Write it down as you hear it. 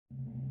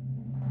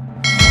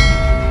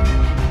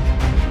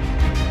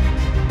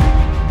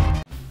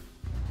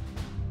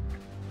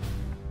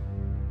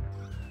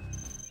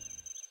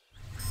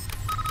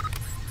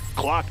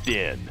Clocked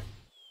in.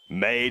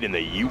 Made in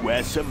the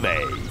US of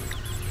A.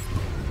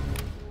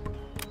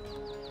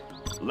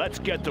 Let's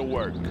get to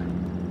work.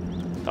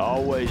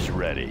 Always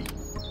ready.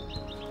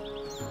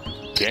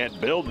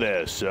 Can't build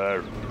there,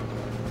 sir.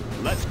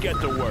 Let's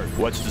get to work.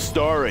 What's the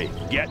story?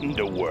 Getting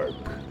to work.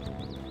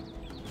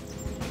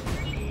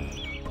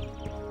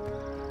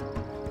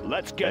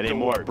 Let's get to work. Any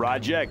more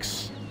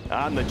projects?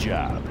 On the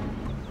job.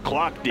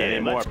 Clocked in. Any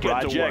more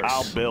projects?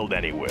 I'll build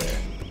anywhere.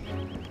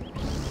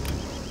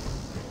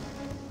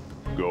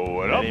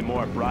 Going up. Any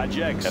more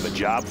projects? Have a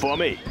job for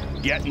me?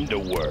 Getting to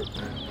work.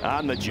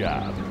 On the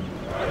job.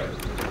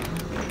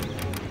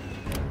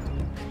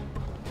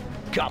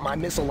 Got my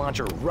missile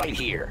launcher right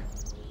here.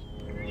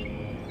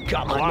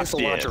 Got my missile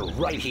launcher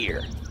right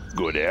here.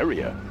 Good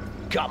area.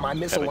 Got my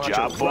missile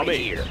launcher right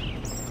here.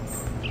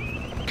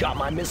 Got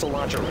my missile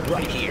launcher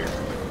right here.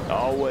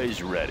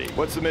 Always ready.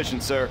 What's the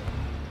mission, sir?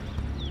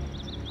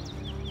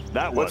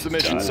 What's the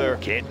mission, sir?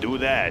 Can't do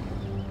that.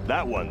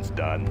 That one's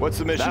done. What's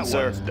the mission,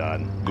 sir? That one's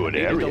done. Good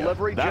area.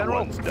 Delivery, that General?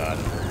 One's done.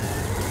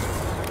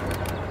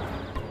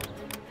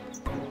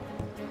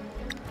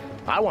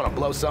 I want to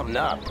blow something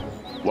up.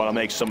 Want to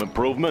make some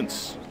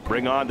improvements?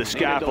 Bring on the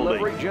scaffolding.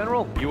 Delivery,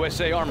 General?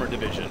 USA Armor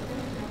Division.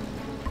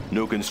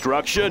 New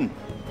construction.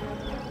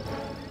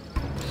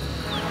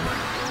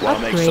 Want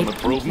to make some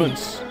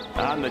improvements?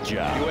 On the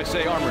job.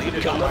 USA Armor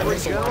Division. Got my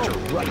missile launcher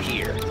right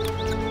here.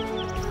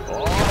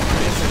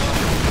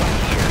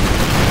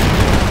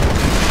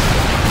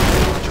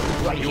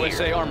 Right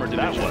USA here. Armor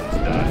Division. That one's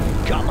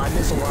done. Got my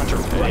missile launcher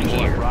right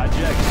here.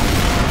 Projects. Got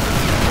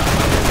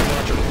my missile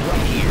launcher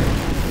right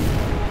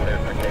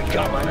here.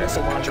 Got my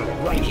missile launcher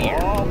right here.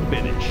 All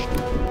finished.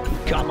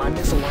 Got my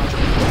missile launcher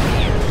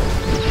right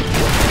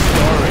here.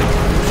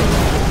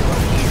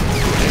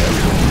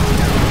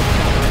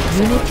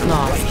 Unit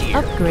lost.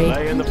 Upgrade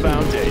Laying the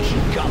foundation.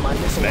 Got my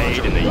missile Made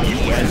launcher in the right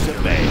US here.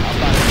 of A.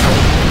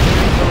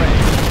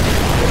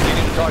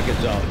 Proceeding to target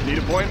zone. Need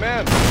a point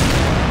man.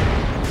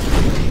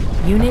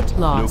 Unit New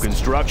lost.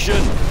 construction.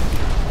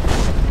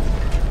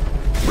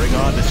 Bring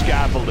on the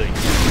scaffolding.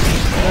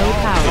 Low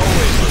power.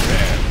 Always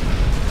prepared.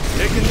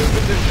 Take a new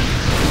position.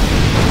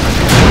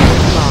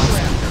 Unit lost.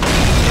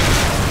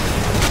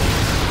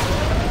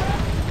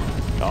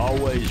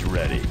 Always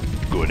ready.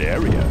 Good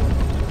area.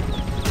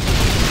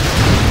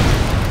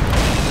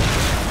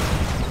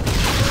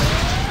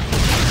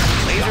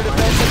 Laser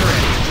defensive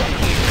ready.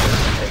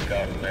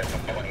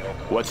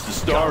 What's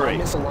the Got my story?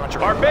 missile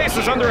launcher Our right base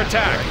is here. under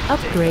attack.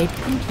 Upgrade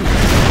complete.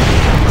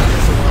 Got my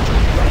missile launcher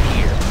right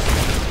here.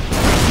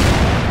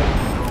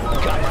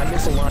 Got my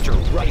missile launcher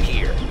right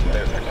here.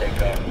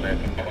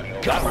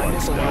 Got my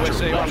missile launcher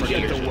USA right Armor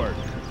here. Division.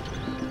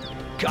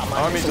 Got my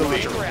Army's missile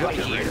elite. launcher right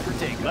here.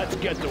 Let's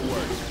get to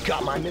work.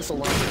 Got my missile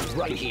launcher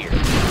right here.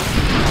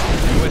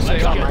 USA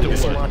Got my Armor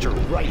missile Division. launcher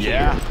right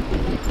Yeah.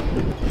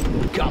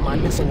 here. Got my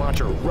missile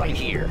launcher right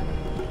here.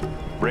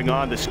 Bring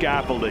on the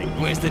scaffolding.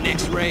 Where's the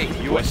next raid?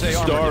 What's the USA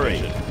Armor story?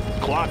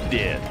 Division. Clocked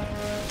in.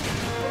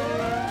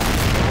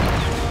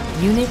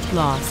 Unit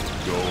lost.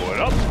 Going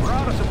up.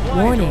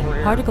 Warning,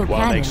 particle Want to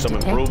cannon make some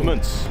detected.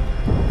 improvements?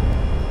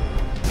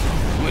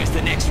 Where's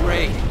the next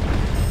raid?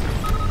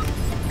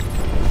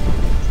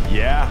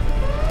 Yeah.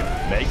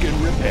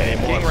 Making repair.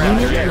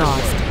 Unit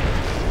lost.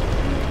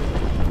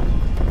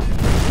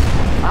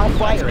 I'll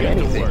fire Get to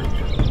anything. work.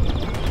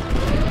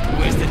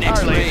 Where's the next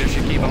Our laser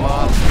should keep them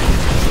off.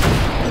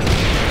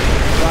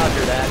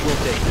 Roger that. We'll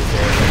take this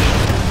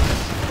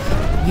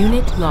area.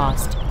 Unit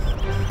lost.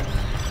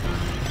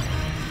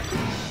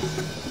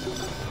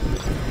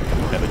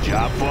 Have a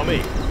job for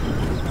me?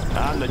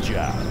 On the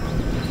job.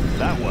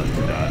 That one's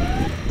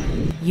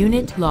done.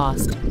 Unit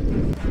lost.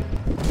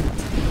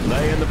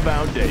 Laying the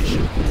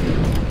foundation.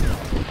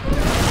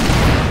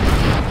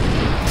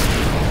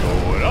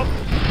 Going up.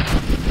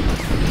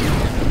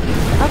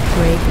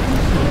 Upgrade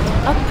complete.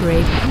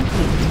 Upgrade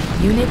complete.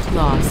 Unit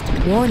lost.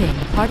 Warning,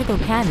 particle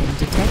cannon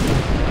detected.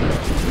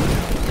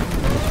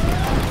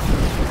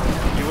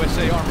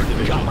 USA Armor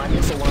Division. Got my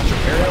missile launcher.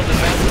 Aerial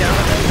defense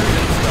countermeasures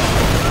installed.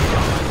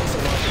 Got my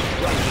missile launcher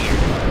right here.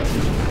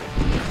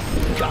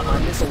 Got my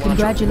missile launcher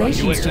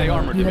Congratulations, USA General.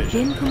 Armor You have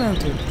Division. been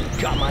promoted.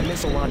 right. Got my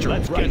missile launcher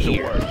Let's right get to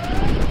here. work.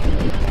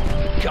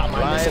 Got my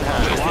Ryan missile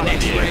Howard. launcher. Where's the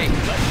next Clocked in. raid?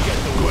 Let's get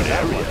to good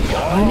area.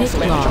 Unit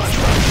lost.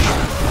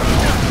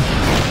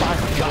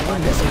 Got my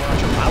missile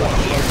launcher. I want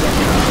to hear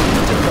something.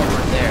 Took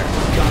over there.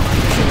 Got my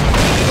missile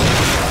launcher.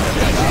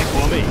 Job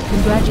for me.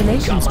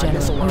 Congratulations, Got my General.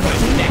 missile You launcher.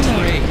 have been Next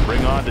promoted. raid.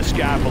 Bring on the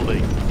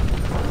scaffolding.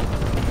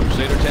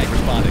 Crusader tank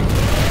responding.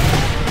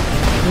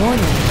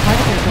 Warning,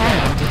 particle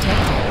cannon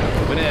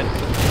detected. Open in.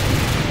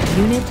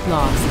 Unit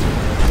lost.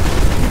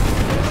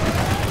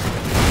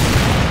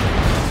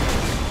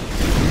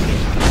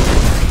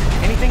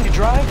 Anything to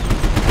drive?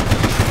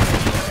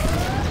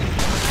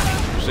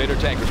 Crusader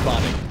tank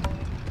responding.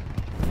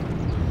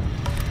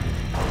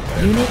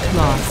 Unit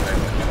lost.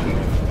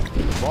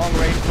 Long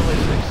range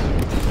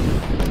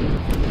ballistics.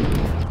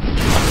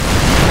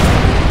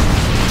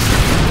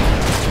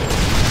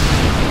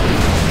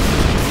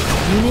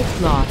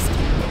 Unit lost.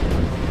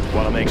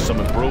 Want to make some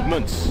improvements?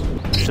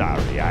 reinforcements?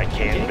 Sorry, I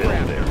can't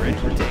build it. Ready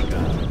for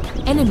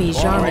takeoff. Enemy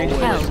Jarman Always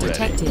Hell ready.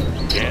 detected.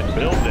 Can't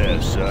build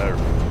this, sir.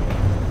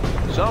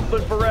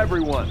 Something for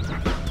everyone.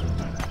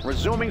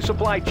 Resuming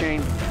supply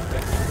chain.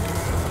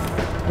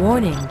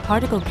 Warning,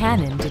 particle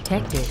cannon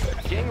detected.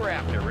 King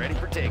Raptor ready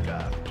for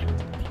takeoff.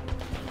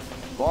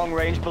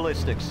 Long-range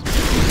ballistics.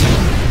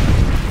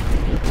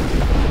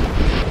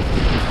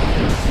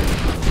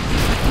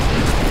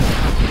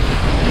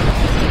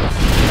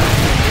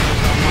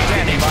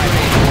 Standing by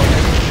me.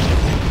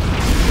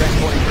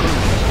 Transporting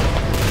crews.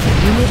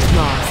 Unit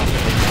lost.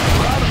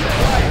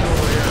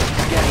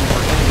 Scanning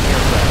for enemy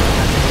aircraft.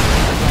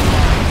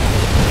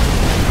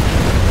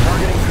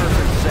 Targeting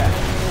current set.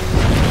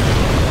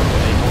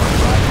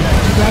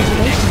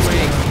 Congratulations,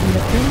 King. You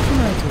have been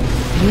promoted.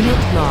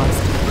 Unit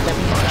lost.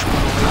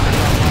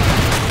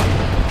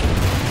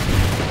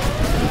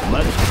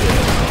 Let's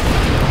build.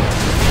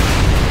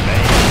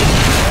 Man,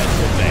 that's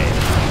the man.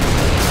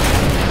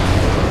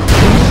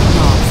 Unit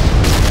lost.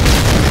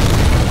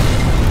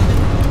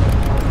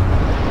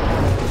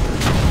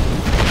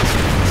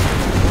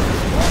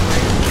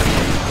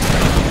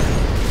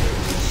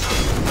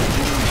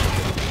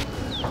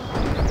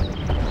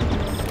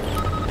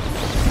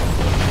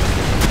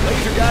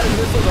 Laser-guided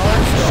missiles are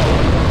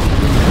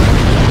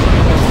installed.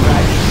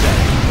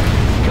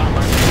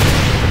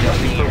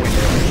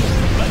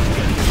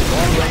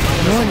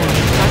 Warning,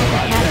 particle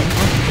cannon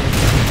activated.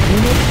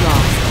 Unit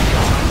lost.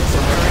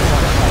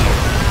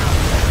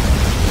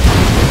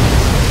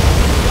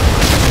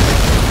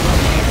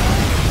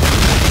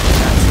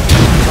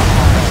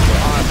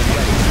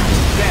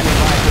 Standing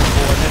by for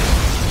coordinates.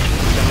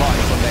 Can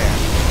launch from there.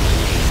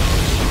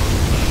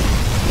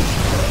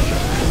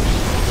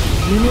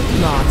 Unit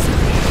lost.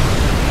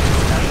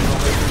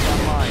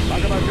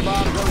 Talk about your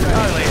bomb. Go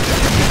ready.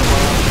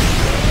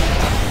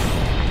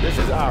 This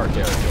is our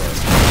territory.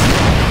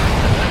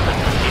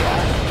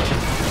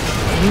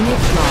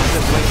 Unit lost.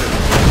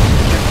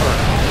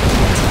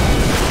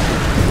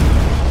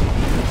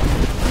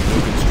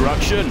 New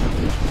construction?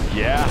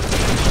 Yeah.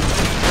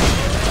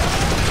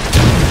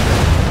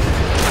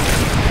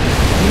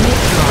 Unit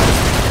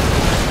lost.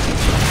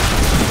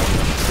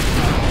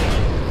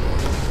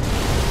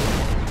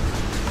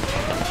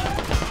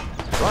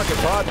 Rocket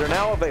pods are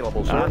now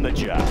available, sir. On the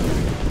job.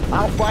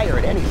 I'll fire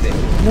at anything.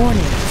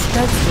 Warning,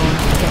 scud storm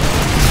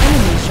detected.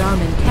 Enemy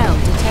Jarman Hell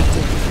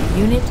detected.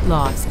 Unit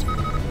lost.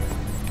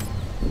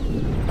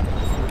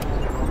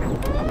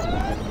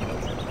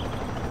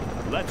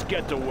 Let's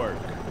get to work.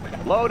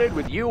 Loaded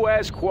with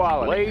U.S.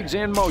 quality. Blades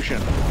in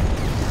motion.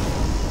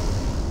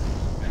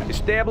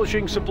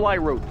 Establishing supply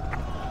route.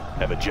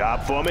 Have a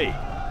job for me?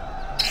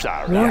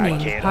 Sorry, I Warning,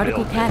 can't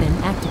particle build it.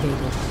 cannon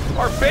activated.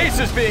 Our base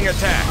is being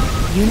attacked.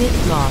 Unit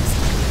lost.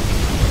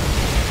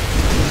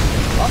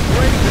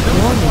 Upgrading the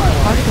Warning,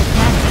 particle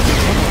cannon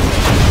detected.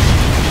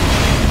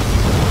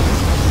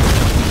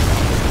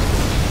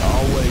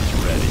 Always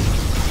ready.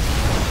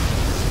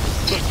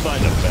 Let's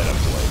find a better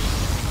place.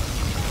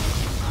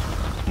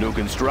 New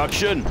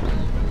construction?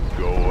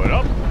 Going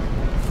up.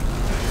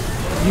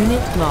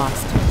 Unit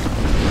lost.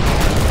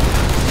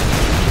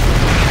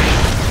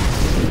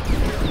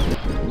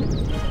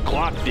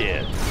 Clocked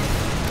in.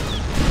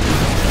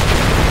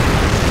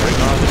 Bring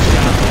on the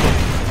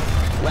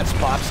scaffolding. Let's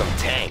pop some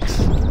tanks.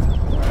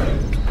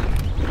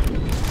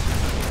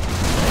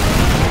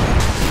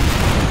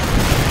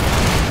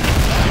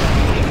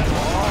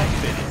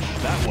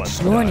 That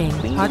one's Warning,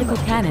 done. particle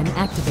cannon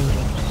activated.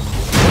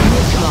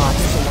 Unit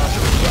lost.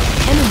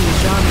 Enemy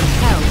Jarman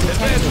Hell Advanced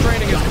detected.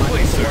 training is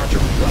complete,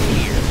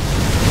 sir.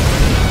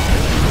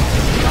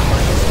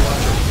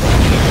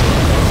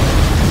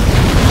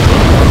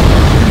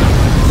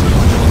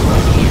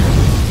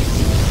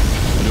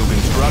 New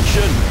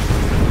construction?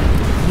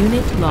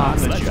 Unit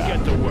lost. Let's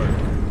get to work.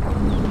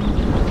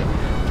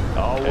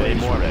 Always any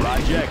more ready.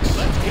 Projects?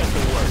 Let's get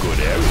to work. Good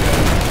area.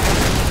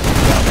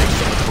 I'll make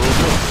some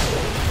improvements.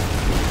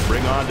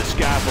 Bring on the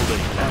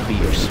scaffolding. I'll be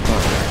your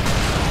spotter.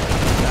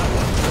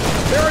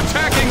 They're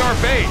attacking our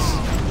base.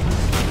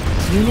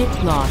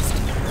 Unit lost.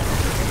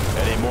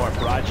 Any more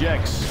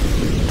projects?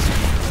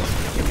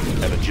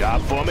 Have a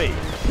job for me?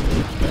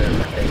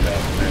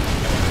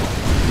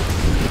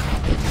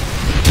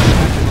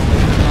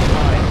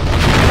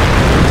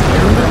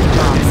 Unit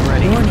lost.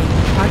 Warning,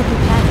 particle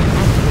cannon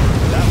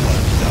activated. That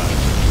one's done.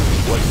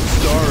 What's the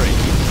story?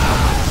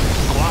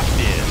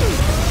 Clocked in.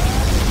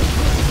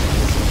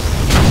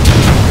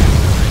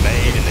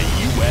 Made in the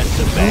U.S.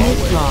 of A.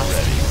 Unit lost.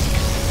 Ready.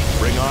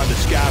 Bring on the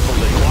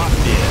scaffolding.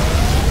 Clocked in.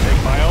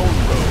 Make my own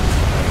road.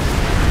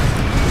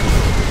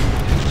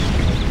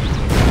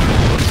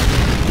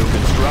 New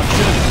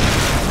construction.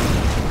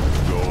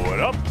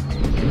 Going up.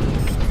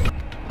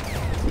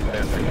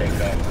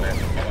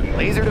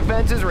 Laser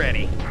defense is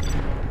ready.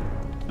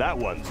 That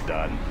one's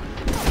done.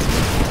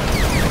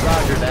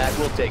 Roger that.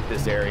 We'll take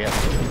this area.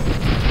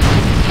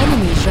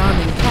 Enemy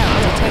Jarman Hell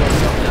detected.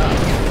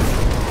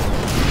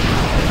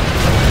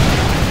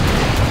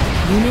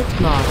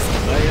 Unit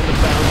lost. Laying the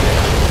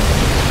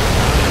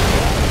foundation.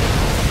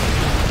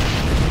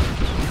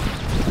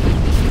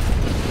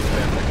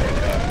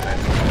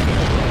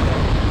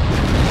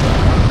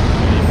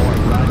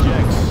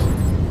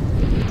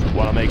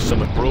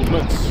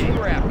 improvements.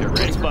 Raptor,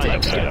 ready for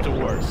Let's takeoff. get to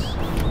work.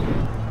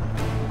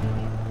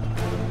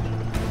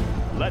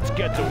 Let's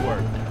get to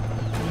work.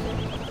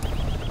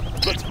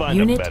 Let's find a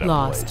Unit better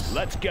lost. place.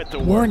 Let's get to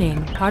work.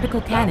 Warning,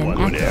 particle cannon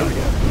Good area.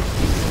 activated.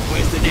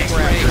 Where's the next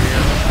Granger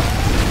here?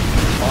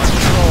 On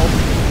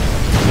control.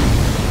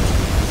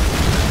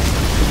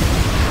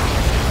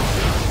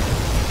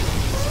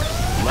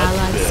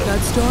 Allied build.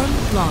 Scud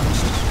Storm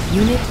launched.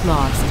 Unit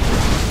lost.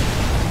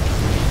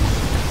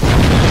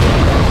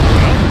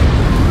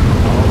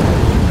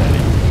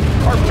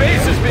 Our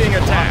base is being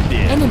attacked.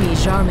 Enemy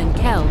Jarman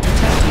Kell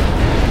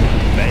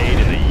detected. Made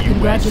in the US of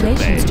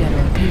Congratulations, A.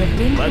 General. You have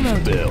been Let's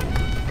promoted. build.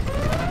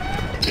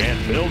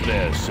 Can't build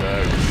this,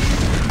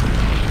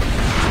 sir.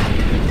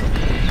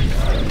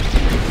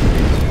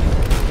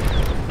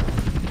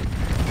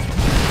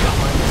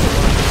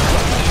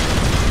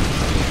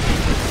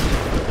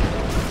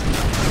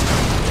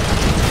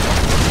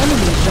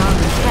 Enemy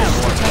Jarman Kell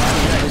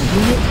detected.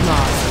 Unit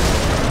lost.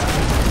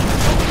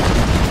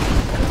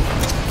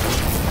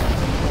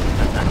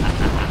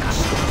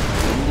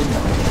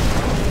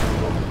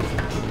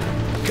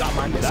 Got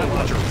my missile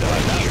launcher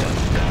right here.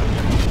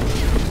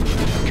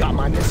 Got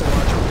my missile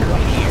launcher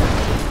right here.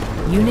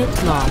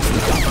 Unit lost.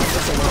 Got my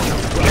missile launcher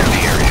right here. Clear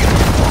the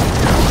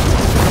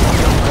area.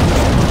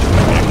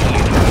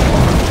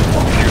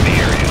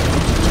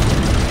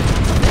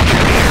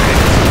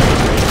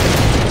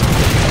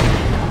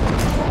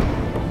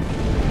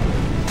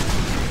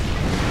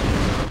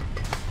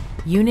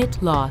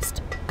 Unit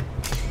lost.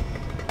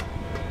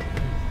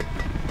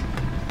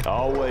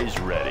 Always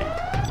ready.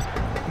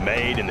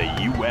 Made in the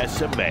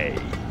US of A.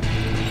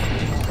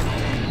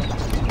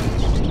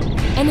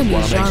 Enemy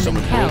Wanna make some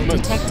Jarman Kell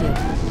improvements? detected.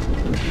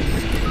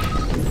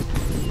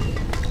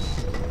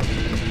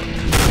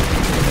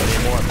 Any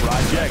more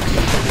projects?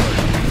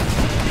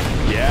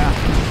 Yeah.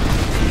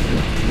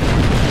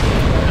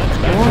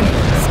 Warning,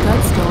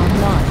 Scud Storm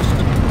launched.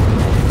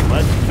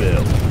 Let's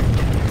build.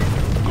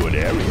 Good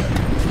area.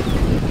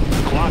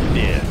 Clocked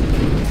in.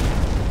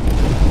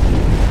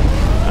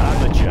 On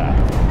the job.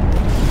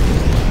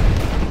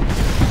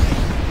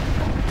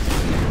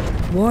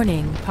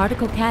 Warning,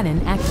 particle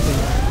cannon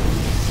activated.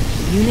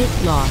 Unit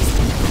lost.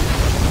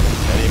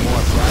 Any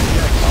more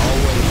projects?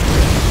 Always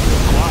ready.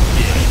 Clocked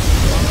in.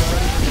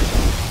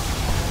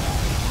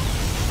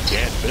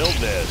 Can't build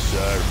this,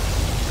 sir.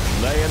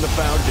 Laying the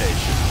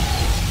foundation.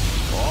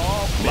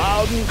 All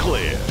loud and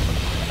clear.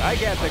 I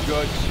got the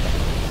goods.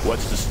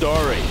 What's the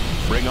story?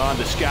 Bring on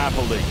the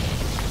scaffolding.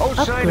 Oh,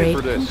 sign Upgrade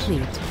for this.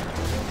 complete.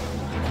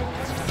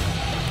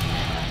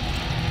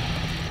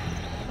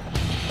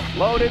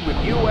 Loaded with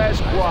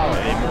U.S.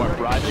 quality. Any more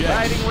projects?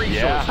 Providing resources.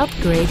 Yeah.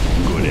 Upgrade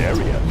Good complete.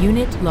 area.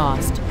 Unit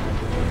lost.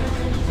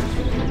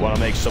 Want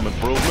to make some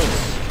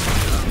improvements?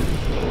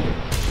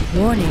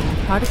 Warning,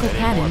 particle Any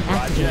cannon more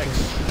activated. projects?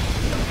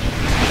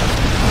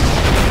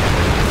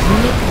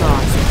 Unit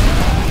lost.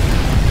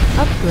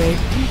 Upgrade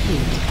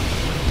complete.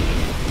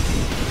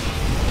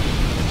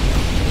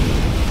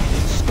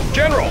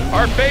 General,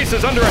 our base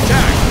is under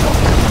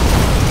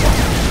attack.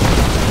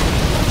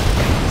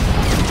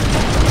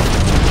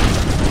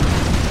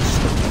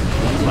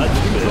 Let's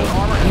build.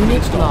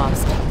 Unit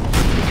lost.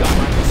 Got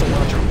my missile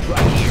launcher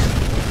right here.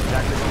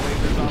 Tactical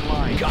lasers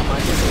online. Got my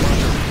missile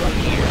launcher right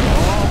here.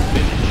 All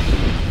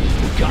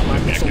finished. Got my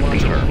missile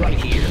launcher right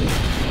here.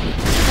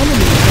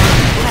 Enemy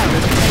Jarman Kell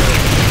detected.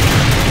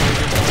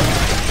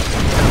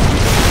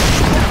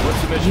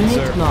 What's the mission, Unit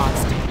sir?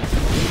 lost.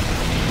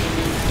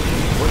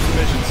 What's the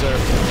mission, sir?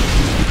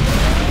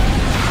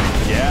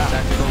 Yeah.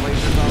 Tactical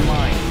lasers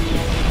online.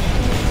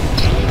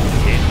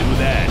 Can't do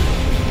that.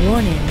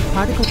 Warning,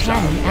 particle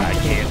cannon Sorry, I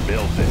activated. can't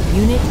build this.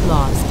 Unit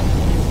lost.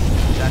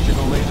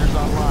 Tactical lasers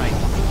online.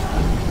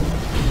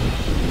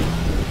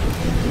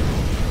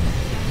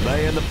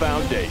 Laying the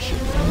foundation.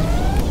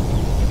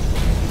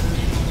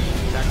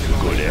 Tactical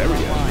Good lasers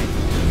area. online.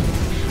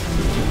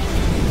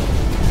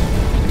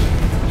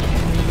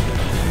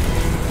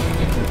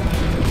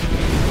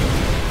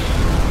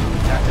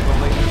 Tactical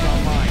lasers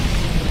online.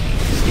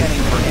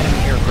 Scanning for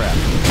enemy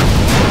aircraft.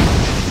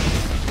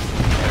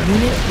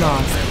 Unit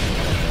lost.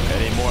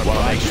 Any more Want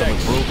to make some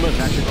improvements?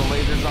 Tactical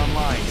lasers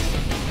online.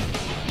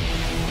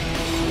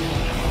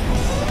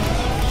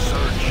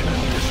 Search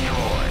and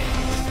destroy.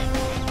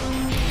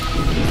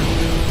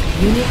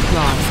 Unit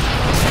lost.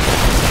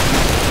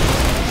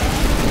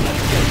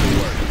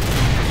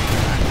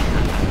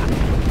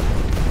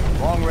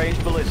 Long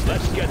range ballistics.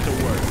 Let's get to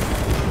work.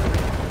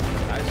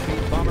 High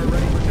speed bomber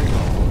ready for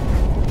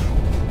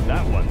takeoff.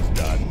 That one's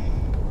done.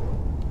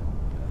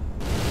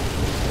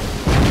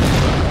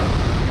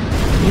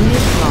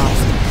 Unit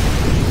lost.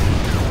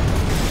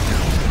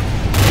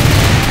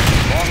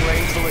 Long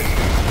range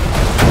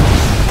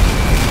ballistics.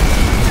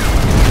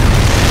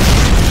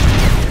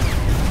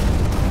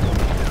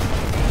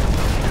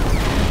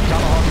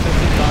 Tomahawk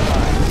systems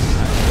online.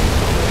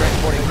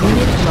 Transporting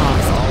Unit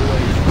lost.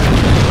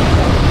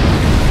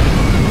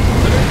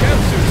 The new cap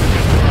suits have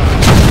just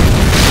arrived.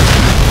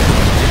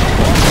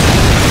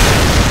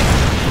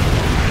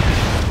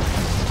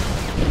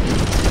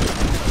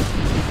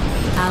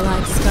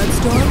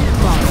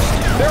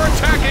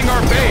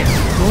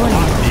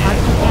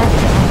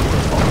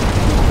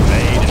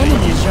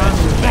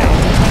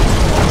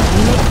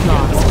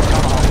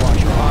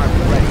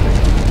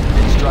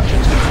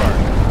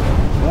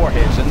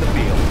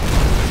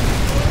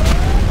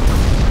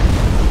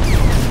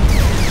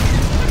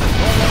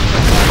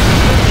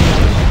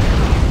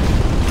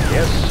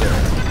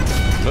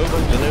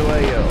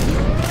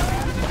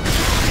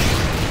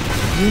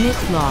 Unit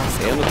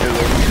lost. And the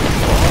tool.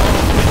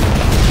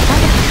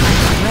 Particle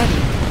cannon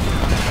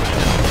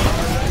ready.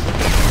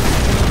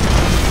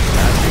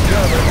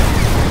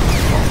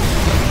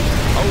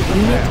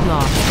 Unit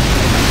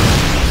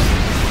lost.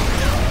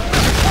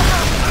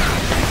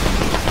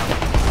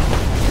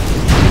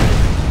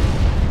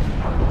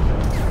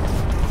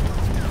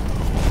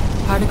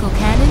 Particle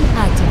cannon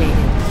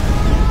activated.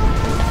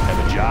 Have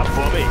a job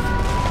for me.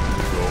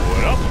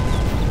 Going up.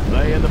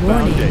 Laying the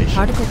Warning, foundation.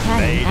 particle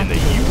cannon Made in the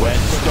activated.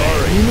 U.S.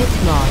 story. Unit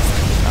lost.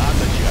 On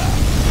the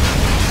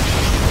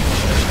job.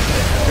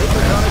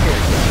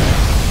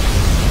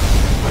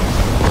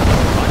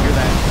 Roger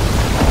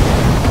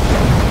that.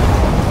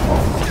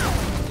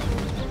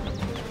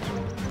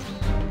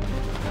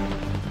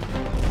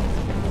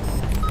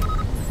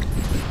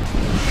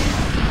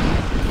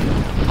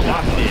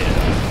 Clocked in.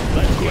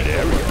 Let's good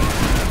area.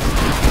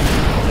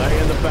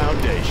 Laying the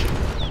foundation.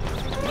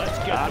 Let's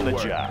get on the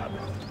job.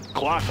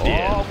 Clocked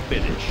in.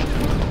 Finished.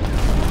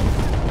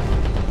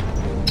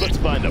 Let's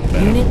find a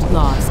better Unit one.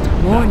 lost.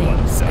 Warning, That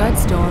one's Scud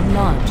storm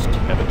launched.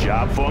 Have a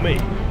job for me?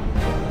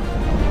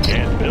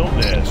 Can't build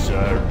this,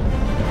 sir.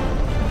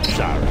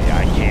 Sorry,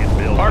 I can't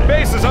build Our it.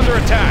 base is under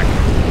attack.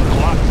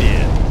 Clocked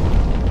in.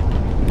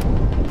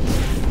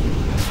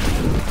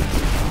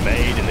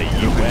 Made in the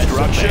U.S.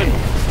 Construction.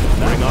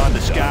 Bring on the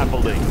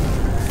scaffolding.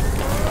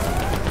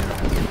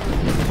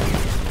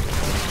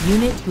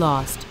 Unit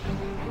lost.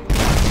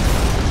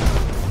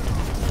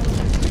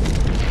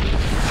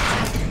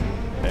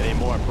 Any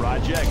more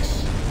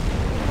projects?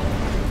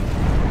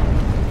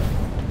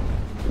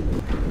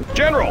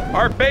 General,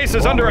 our base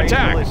is under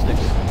attack. Unit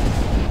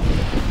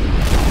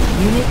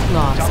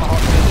lost. Tomahawk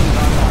systems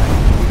online.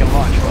 We can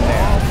launch from All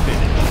there.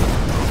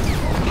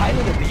 finished.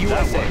 Pilot of the That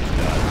USA. work's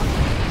done.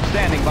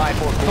 Standing by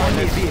for Find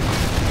me a coordinates. vehicle.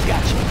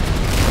 Gotcha.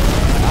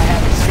 I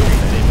have it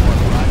sitting. Any more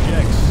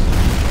projects?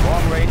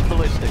 Long-range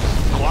ballistics.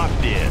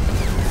 Clocked in.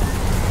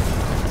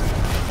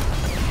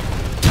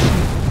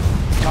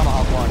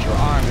 Tomahawk launcher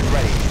armed and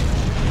ready.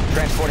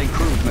 Transporting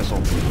cruise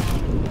missile.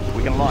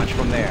 We can launch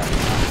from there.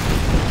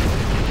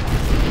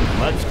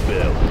 Let's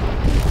build.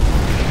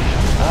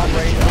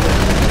 Long-range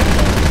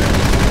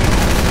ballistics.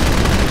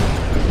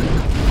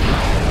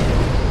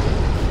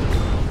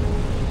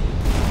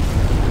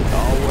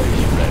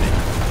 Always ready.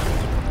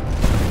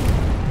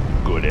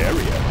 Good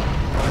area.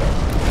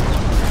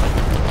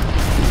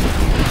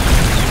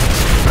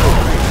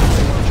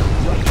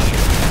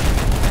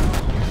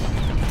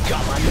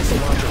 Got my missile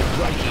launcher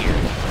right here.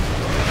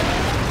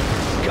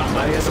 Got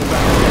my missile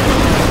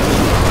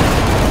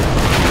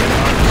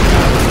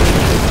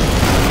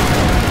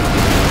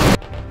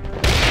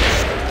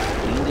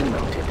duly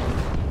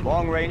noted.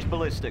 Long-range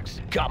ballistics.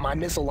 Got my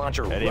missile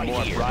launcher Any right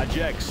more here.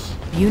 projects?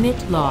 Unit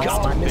Got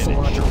lost. my missile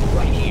Finish. launcher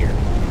right here.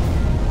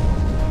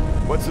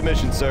 What's the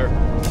mission, sir?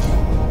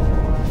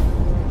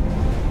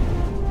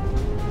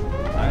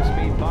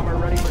 High-speed bomber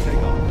ready for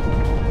takeoff.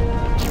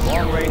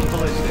 Long-range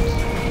ballistics.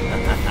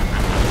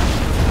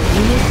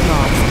 Unit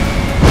lost.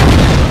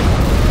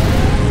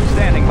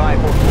 Standing by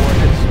for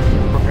coordinates.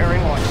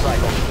 Preparing launch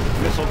cycle.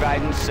 Missile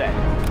guidance set.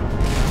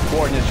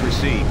 Coordinates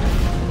received.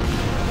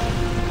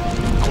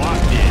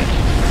 Clocked in.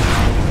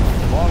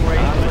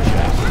 Long-range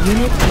ballistics.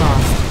 Unit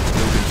lost.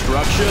 New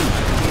construction.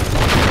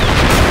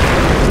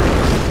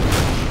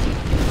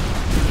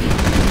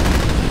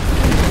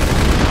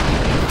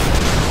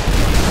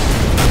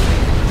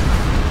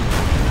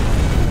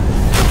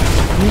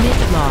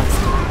 Unit lost.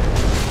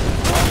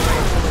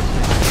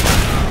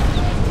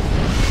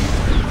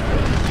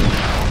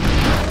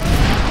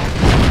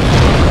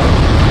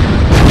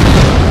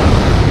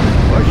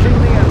 Pushing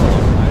the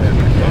envelope.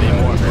 Any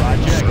more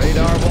projects?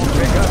 Radar won't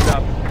pick us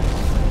up.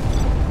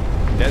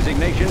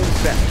 Designation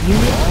set.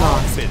 Unit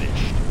lost.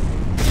 Finished.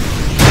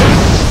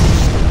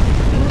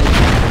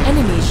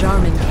 Enemy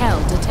Jarman Kell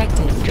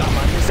detected. Got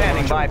my missile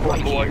Standing launcher by for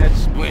right here.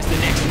 coordinates. Where's the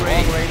next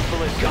raid? Long-range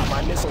ballistics. Got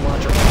my missile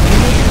launcher.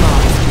 Unit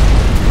lost.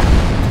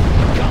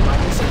 Got my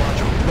missile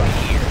launcher right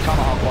here.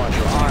 Tomahawk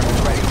launcher armed and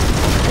ready.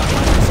 Got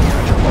my missile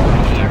launcher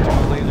right here.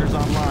 Tactical lasers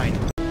online.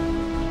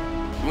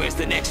 Where's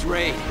the next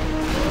raid?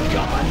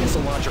 Got my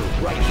missile launcher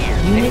right here.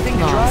 Unit Anything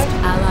to lost.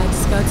 try? Allied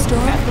Scud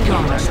storm Got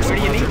my launched. missile Where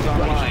do you launcher need?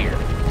 right Online. here.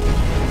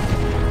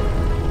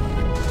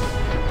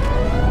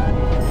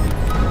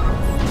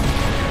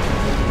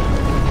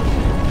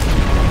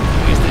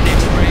 Where's the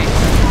next raid?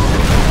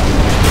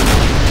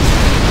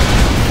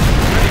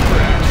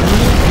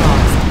 Unit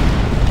lost.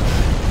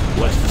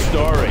 What's the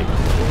story?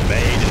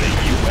 Made in the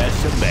U.S.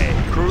 of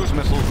A. Cruise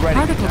missiles ready.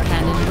 Particle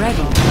cannon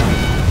ready.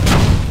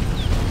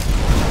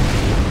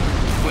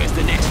 Where's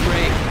the next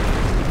raid?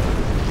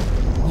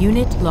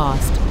 Unit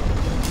lost.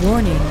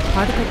 Warning,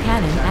 particle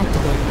cannon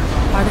activated.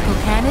 Particle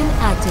cannon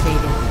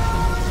activated.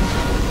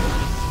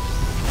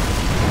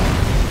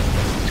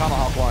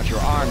 Tomahawk launcher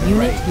armed and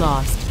Unit ready.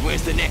 lost.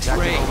 Where's the next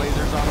raid? Tactical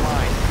lasers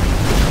online.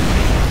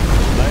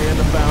 Laying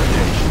the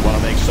foundation. Want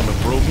to make some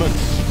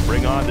improvements?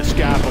 Bring on the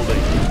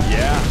scaffolding.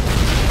 Yeah?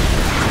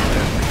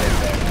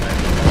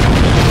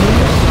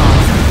 Unit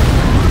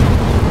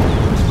lost.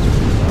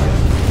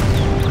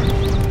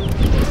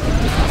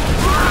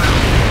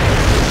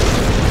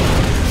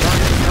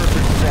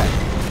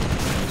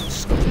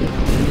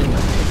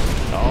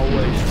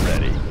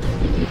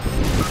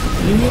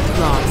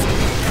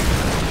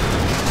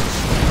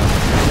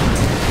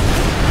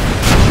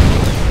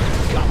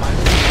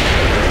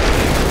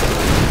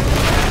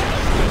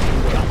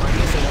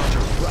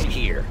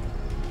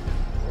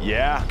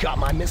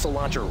 my missile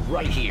launcher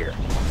right here.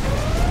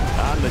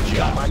 On the Got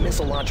job. my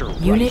missile launcher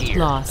right Unit here.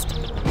 lost.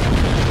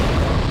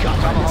 Got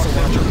my missile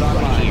launcher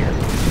right here.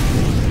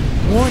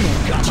 Warning,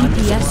 Got my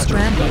missile GPS launcher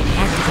scramble right here.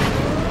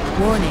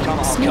 activated. Warning,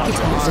 Tomahawk sneak launcher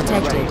attack armed and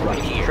detected. ready.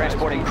 Right here.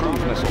 Transporting cruise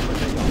missile.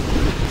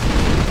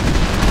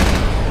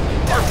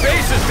 Our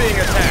base is being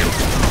attacked!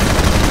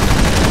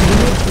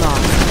 Unit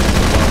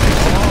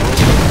lost.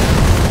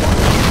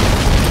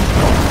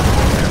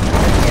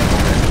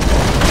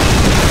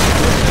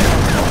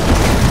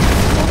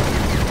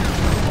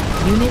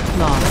 Unit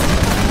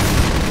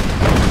lost.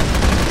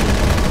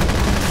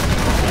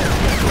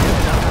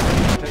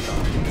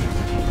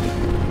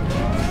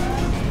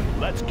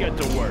 Let's get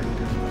to work.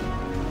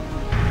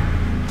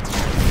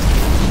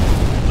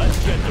 Let's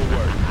get to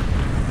work.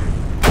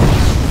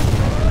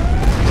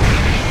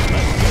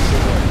 Let's get to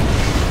work.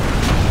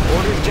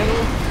 Orders,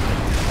 General.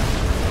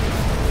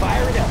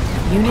 Fire it up.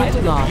 Unit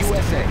Pilot lost.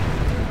 USA.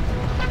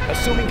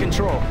 Assuming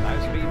control.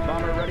 High-speed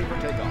bomber ready for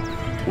takeoff.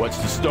 What's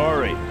the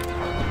story?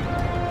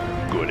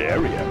 Good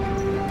area.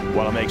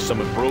 Want to make some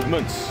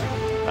improvements?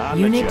 On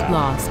the Unit job.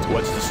 lost.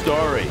 What's the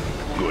story?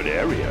 Good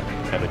area.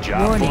 Have a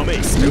job for me.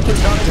 Warning, sneak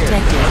attack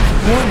detected.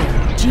 Warning,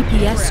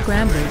 GPS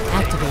scramble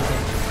activated.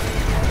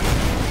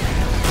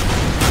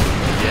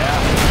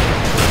 Yeah.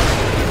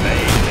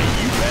 Made in the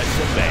U.S.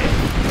 of A.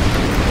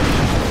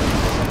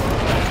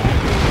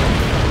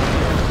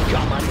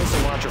 Got my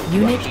missile launcher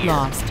Unit right here.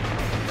 lost.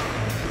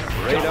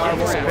 Radar will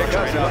missile pick launcher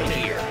us up. right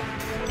here.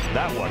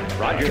 That one.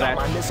 Roger Got that.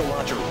 my missile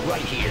launcher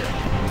right here.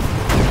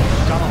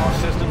 Tomahawk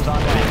systems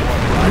online.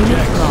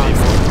 Unit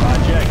lost.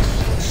 Projects.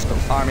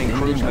 Arming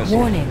cruise missile.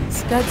 Warning,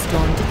 scud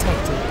storm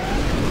detected.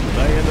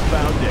 Laying the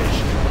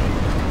foundation.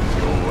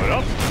 Going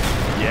up.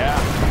 Yeah.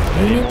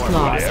 Any Unit more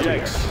lost.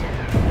 projects?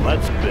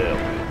 Let's build.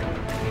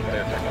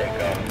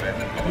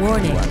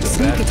 Warning,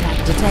 sneak attack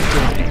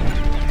detected.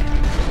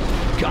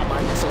 Got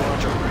my missile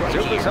launcher right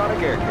here. Supersonic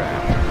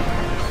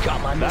aircraft.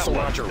 Got my missile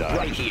one's launcher done.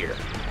 right here.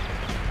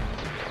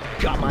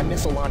 Got my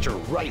missile launcher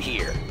right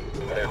here.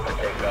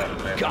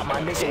 Got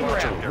my missile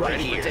launcher right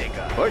here.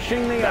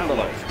 Pushing the That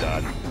envelope. one's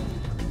done.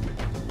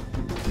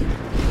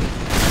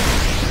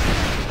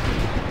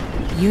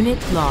 Unit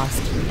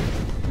lost.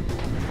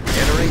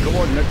 Entering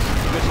coordinates.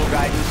 Missile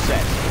guidance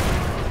set.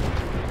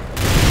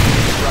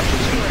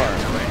 Instructions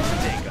confirmed.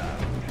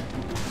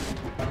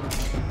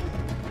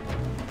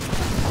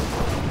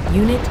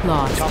 Unit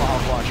lost.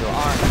 Tomahawk launcher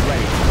armed and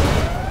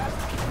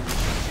ready.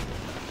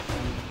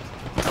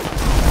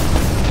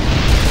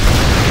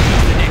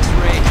 The next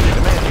ray.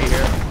 Comanche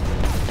here.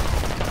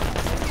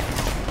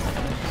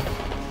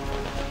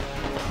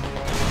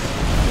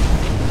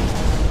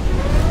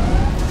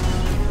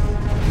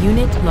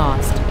 Unit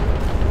lost.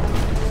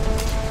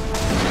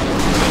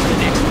 The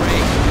next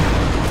ray.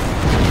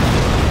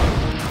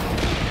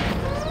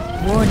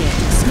 Warning,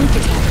 sneak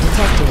attack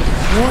detected.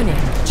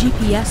 Warning,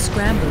 GPS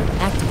scramble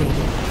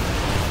activated.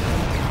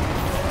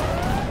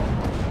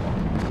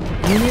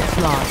 Unit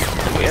lost.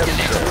 Yes, The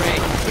next sir. ray.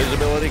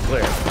 Visibility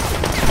clear.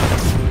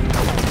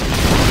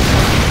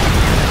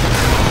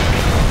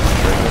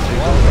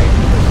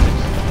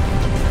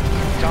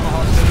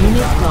 Tomahawk systems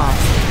Unit online.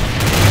 lost.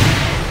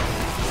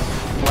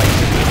 Flight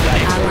systems The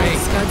next Allied ray.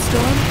 scud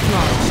storm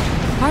launched.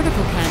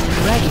 Particle cannon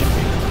ready.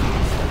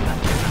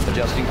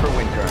 adjusting for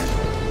wind current.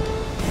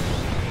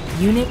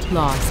 Unit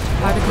lost.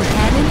 Particle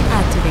cannon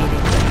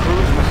activated.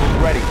 Cruise missiles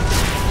ready.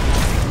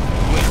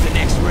 Where's the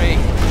next ray?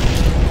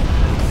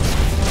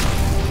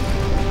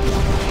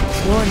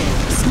 Warning,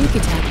 sneak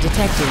attack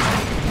detected.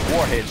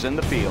 Warheads in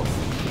the field.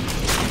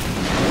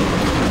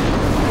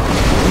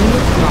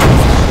 Unit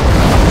lost.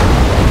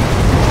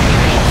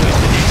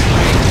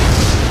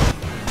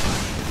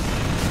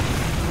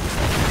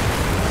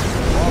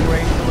 Long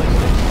range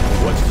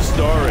ballistics. What's the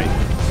story?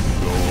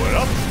 Going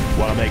up.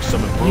 Want to make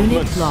some improvements?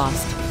 Unit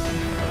lost.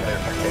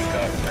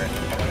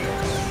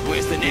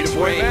 Where's the Need next a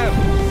boy, ray? ma'am?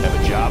 Have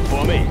a job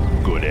for me?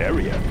 Good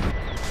area.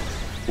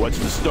 What's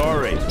the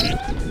story?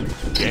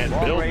 Can't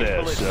build Long-range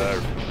this,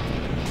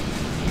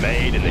 ballistics.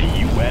 Made in the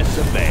U.S.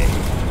 of A.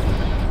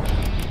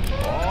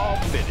 All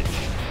finished.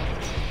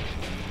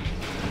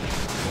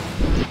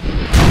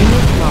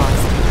 Unit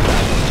lost.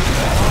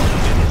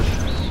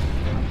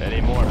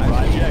 Any more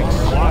projects?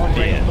 Long Locked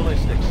range in.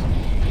 ballistics.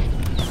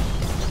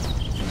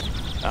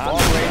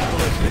 Long range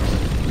ballistics.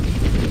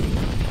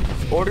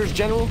 Orders,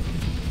 General?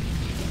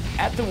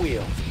 At the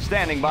wheel.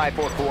 Standing by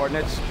for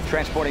coordinates.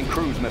 Transporting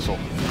cruise missile.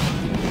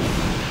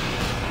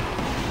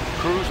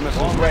 Cruise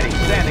missiles ready.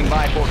 Standing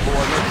by for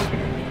coordinates.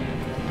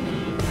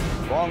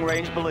 Long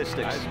range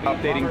ballistics.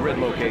 Updating grid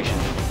location.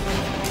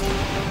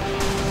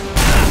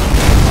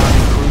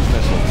 Arming cruise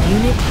missile.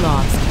 Unit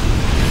lost.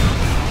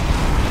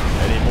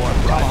 Any more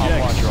Tomahawk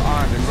projects? launcher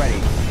armed and ready.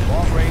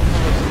 Long range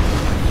ballistics.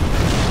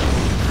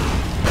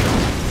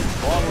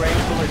 Long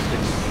range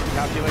ballistics.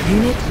 Calculating.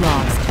 Unit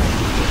lost.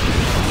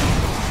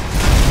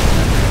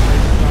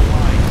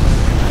 Online.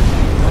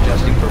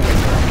 Adjusting for wind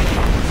current.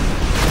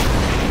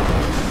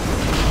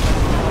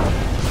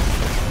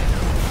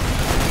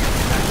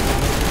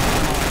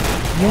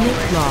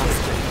 Unit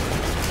lost.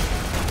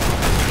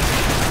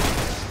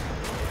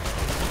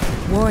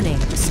 Warning,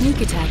 sneak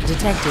attack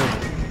detected.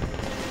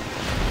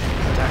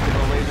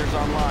 Tactical lasers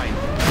online.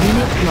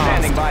 Unit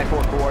Standing lost. by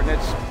for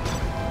coordinates.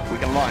 We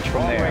can launch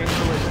from there.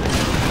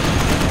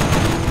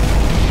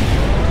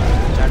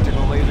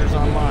 Tactical lasers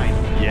online.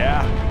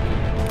 Yeah?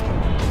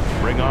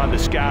 Bring on the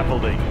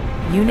scaffolding.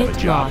 Unit Have a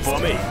job lost. for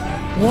me.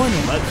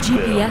 Warning, Let's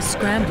GPS build.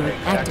 scrambler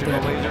Tactical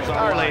activated. lasers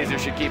Our online. laser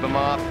should keep him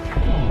off.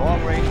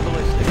 Long range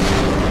ballistics.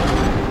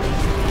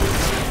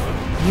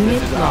 Unit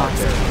This is our lost.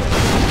 territory.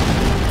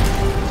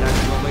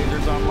 Tactical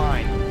lasers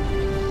online.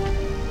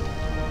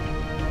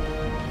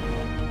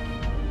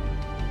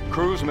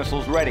 Cruise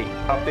missiles ready.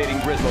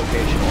 Updating grid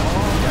location.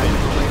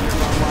 Tactical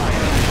lasers online.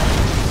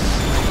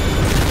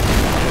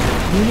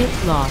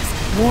 Unit lost.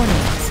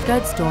 Warning,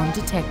 scud storm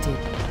detected.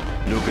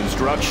 New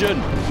construction.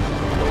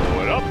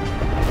 Blow it up.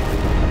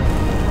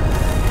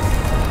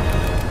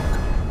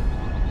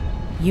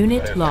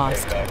 Unit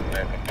lost.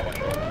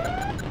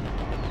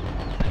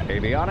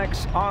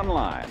 Avionics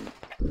online.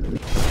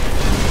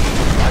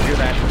 Roger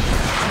that.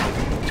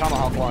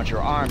 Tomahawk launcher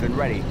armed and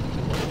ready.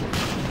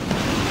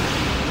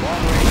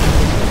 Long range.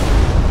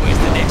 Where's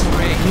the next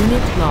ring?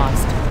 Unit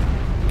lost.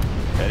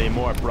 Any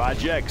more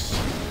projects?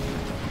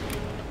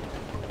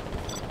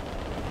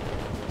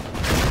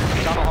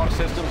 Tomahawk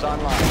systems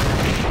online.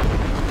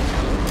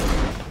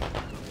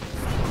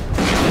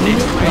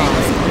 Unit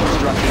lost.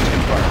 Instructions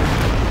confirmed.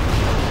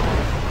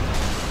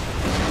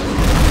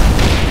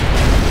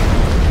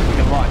 We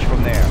can launch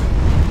from there.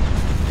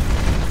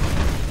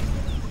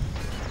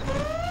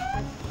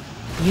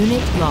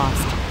 Unit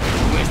lost.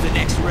 Where's the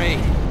next raid?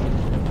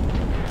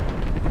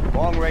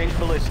 Long range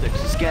ballistics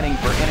scanning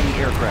for enemy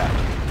aircraft.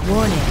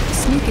 Warning,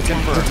 sneak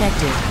attack Confirmed.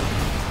 detected.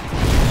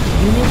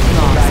 Unit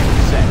lost.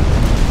 Guidance set.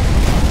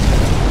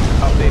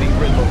 Updating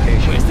grid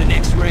location. Where's the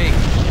next raid?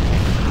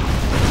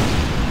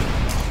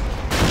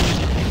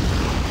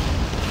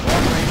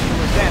 Long range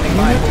standing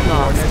by Unit for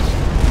lost. coordinates.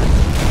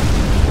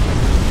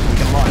 We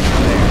can launch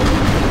from there.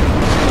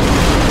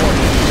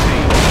 Coordinates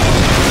received.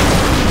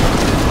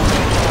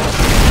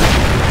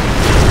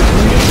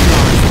 Unit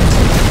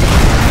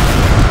lost.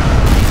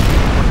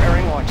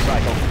 Preparing launch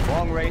cycle.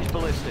 Long range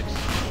ballistics.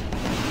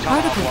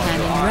 Particle Tomahawk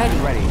cannon launcher armed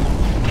and ready.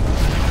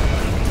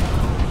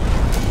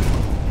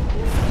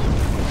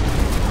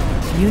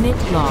 Unit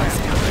lost.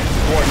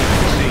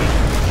 Coordinates received.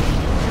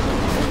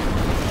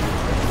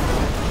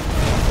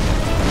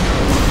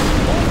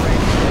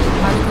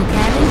 Particle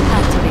cannon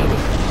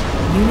activated.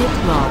 Unit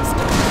lost.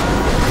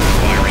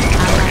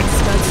 Allied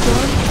scud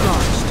storm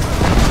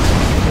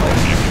launched.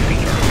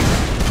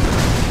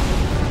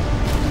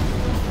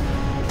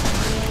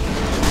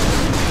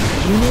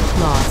 Unit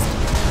lost.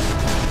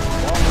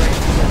 Long range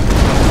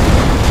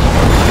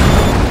ballistics.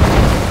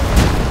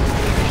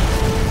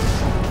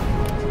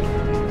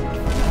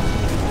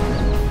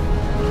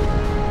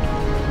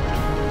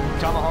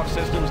 Tomahawk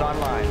systems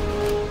online.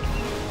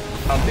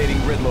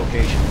 Updating grid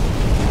location.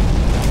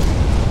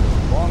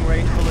 Long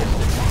range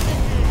ballistics.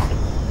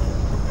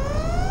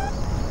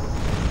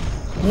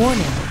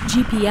 Warning,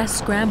 GPS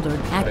scrambler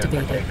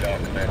activated.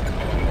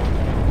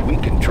 We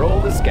control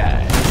the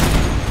sky.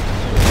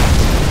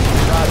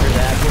 Roger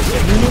that. We're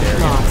taking Unit there.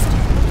 lost.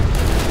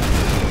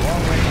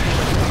 Long range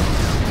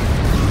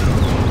ballistics.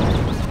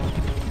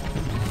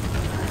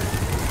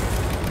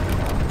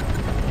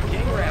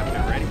 King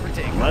Raptor ready for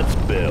takeoff. Let's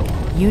build.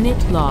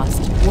 Unit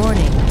lost.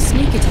 Warning,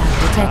 sneak attack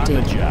On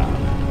the detected. job.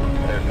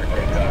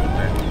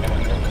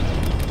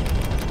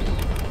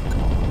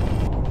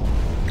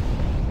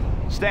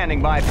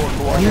 Standing by for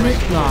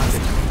coordinates. Unit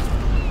lost.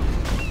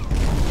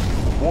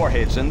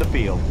 Warheads in the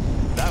field.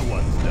 That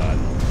one's done.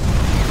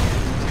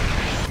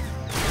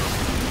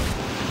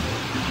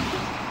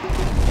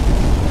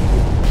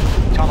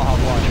 Tomahawk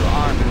launcher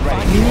armed and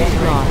ready. Unit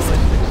Long-range lost.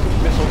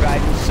 ballistics. Missile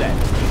guidance set.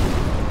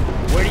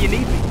 Where do you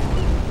need me?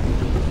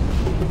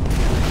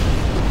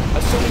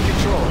 Assuming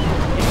control.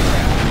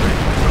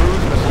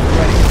 Cruise missiles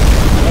ready.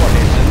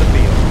 Warheads in the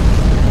field.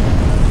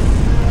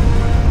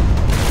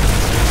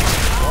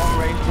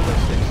 Long-range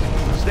ballistics.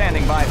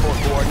 Standing by for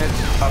coordinates.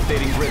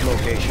 Updating grid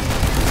location.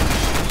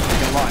 We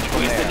can launch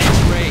from Where's the there.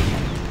 next raid?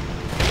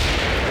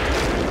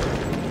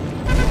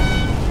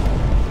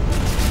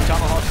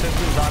 Tomahawk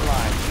systems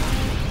online.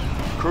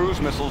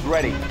 Cruise missiles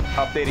ready.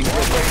 Updating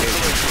grid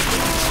location.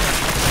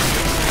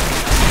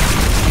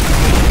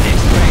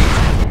 Next raid.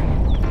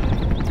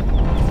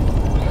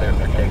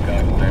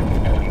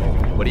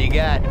 What do you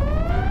got?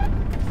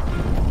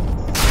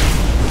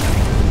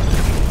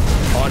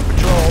 On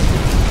patrol.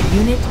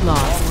 Unit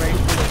lost.